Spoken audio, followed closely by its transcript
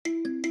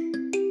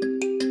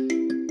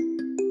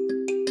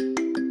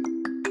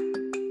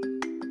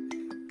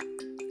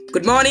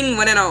Good morning,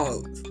 one and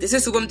all. This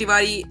is Subham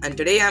Tiwari, and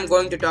today I'm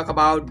going to talk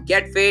about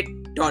Get Fit,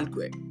 Don't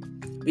Quit.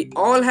 We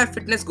all have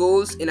fitness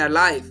goals in our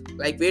life,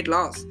 like weight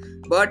loss,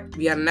 but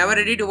we are never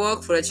ready to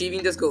work for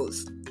achieving those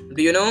goals.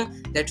 Do you know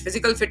that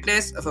physical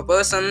fitness of a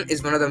person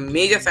is one of the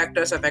major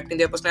factors affecting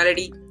their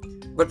personality?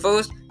 But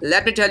first,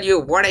 let me tell you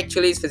what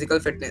actually is physical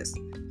fitness.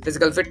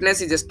 Physical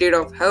fitness is a state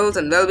of health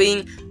and well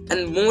being,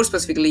 and more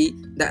specifically,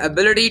 the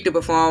ability to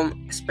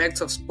perform aspects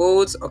of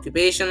sports,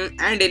 occupation,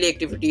 and daily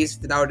activities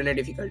without any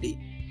difficulty.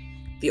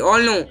 We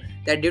all know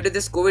that due to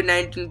this COVID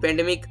 19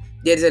 pandemic,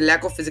 there is a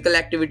lack of physical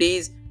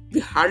activities. We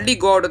hardly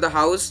go out of the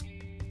house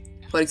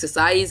for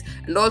exercise,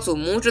 and also,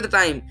 most of the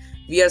time,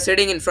 we are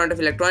sitting in front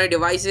of electronic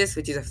devices,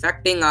 which is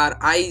affecting our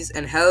eyes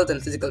and health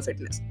and physical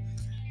fitness.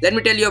 Let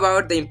me tell you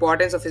about the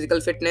importance of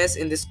physical fitness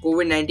in this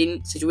COVID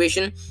 19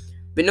 situation.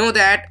 We know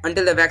that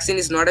until the vaccine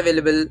is not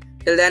available,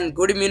 till then,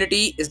 good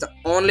immunity is the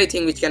only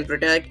thing which can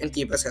protect and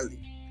keep us healthy.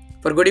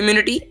 For good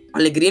immunity,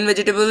 only green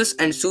vegetables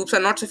and soups are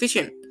not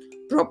sufficient.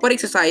 Proper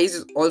exercise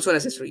is also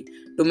necessary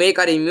to make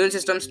our immune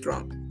system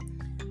strong.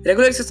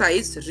 Regular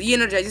exercise re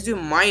energizes your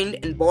mind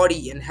and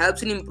body and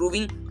helps in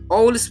improving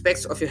all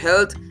aspects of your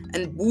health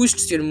and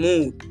boosts your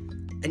mood.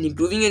 And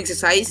improving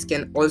exercise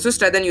can also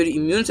strengthen your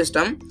immune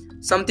system,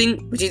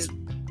 something which is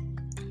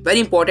very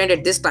important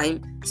at this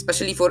time,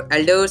 especially for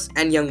elders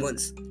and young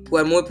ones who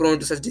are more prone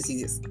to such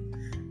diseases.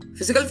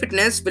 Physical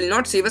fitness will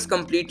not save us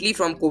completely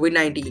from COVID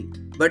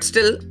 19, but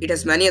still, it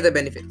has many other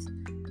benefits.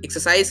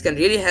 Exercise can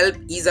really help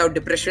ease out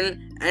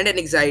depression and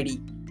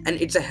anxiety, and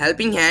it's a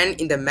helping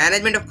hand in the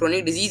management of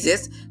chronic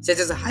diseases such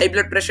as high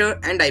blood pressure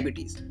and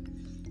diabetes.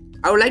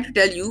 I would like to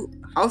tell you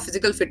how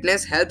physical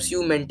fitness helps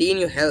you maintain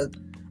your health.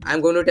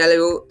 I'm going to tell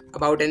you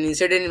about an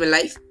incident in my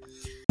life.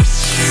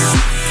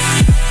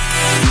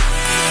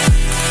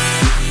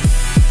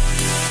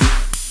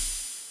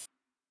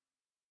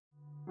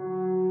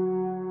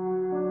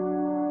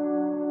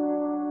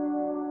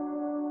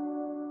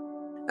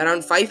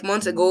 Around 5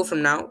 months ago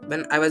from now,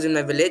 when I was in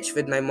my village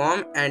with my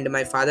mom and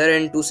my father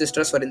and two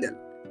sisters were in there.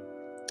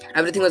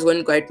 Everything was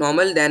going quite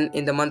normal. Then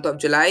in the month of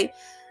July,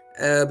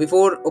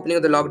 before opening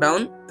of the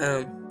lockdown,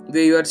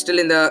 we were still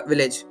in the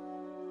village.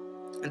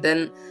 And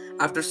then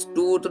after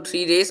 2 to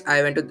 3 days,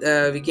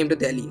 we came to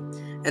Delhi,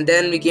 and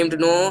then we came to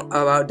know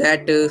about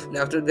that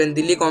after when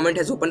Delhi government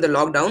has opened the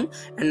lockdown,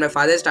 and my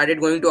father started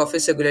going to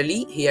office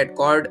regularly. He had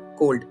caught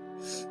cold.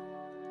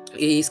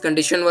 His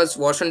condition was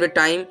worsened with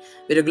time.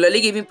 We regularly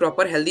gave him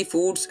proper healthy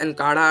foods and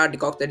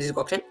that is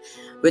decoction,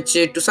 which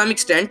to some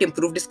extent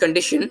improved his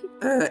condition,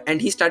 and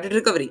he started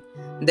recovering.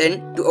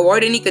 Then, to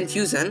avoid any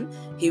confusion,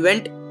 he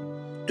went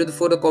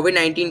for the COVID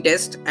 19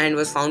 test and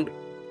was found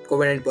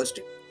COVID 19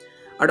 positive.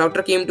 A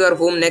doctor came to our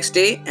home next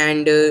day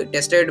and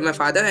tested my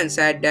father and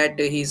said that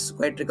he's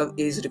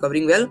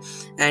recovering well,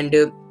 and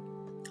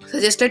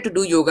suggested to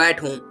do yoga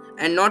at home,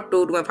 and not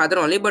to my father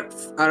only but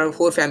our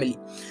whole family.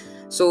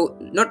 So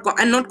not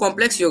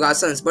complex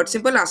yogasans, but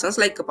simple asanas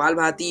like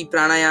Kapalbhati,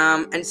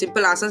 Pranayam, and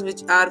simple asanas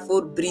which are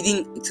for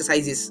breathing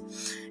exercises,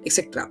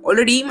 etc.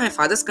 Already my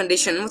father's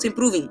condition was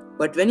improving,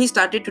 but when he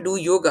started to do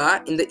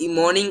yoga in the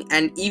morning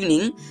and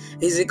evening,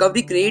 his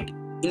recovery rate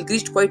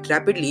increased quite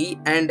rapidly.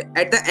 And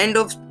at the end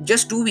of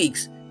just 2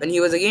 weeks, when he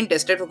was again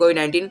tested for COVID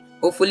 19,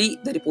 hopefully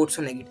the reports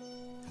were negative.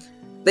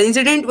 The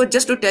incident was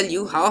just to tell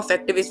you how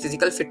effective is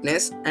physical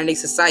fitness and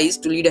exercise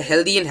to lead a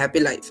healthy and happy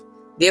life.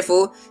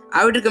 Therefore,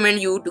 I would recommend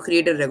you to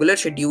create a regular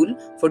schedule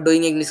for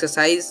doing an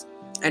exercise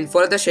and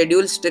follow the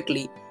schedule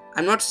strictly.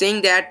 I'm not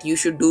saying that you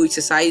should do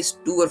exercise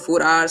 2 or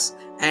 4 hours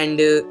and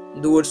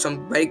do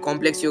some very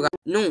complex yoga.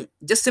 No,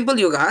 just simple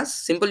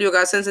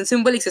yogasans and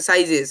simple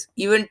exercises.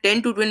 Even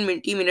 10 to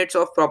 20 minutes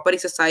of proper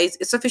exercise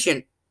is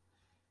sufficient.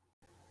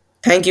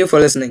 Thank you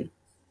for listening.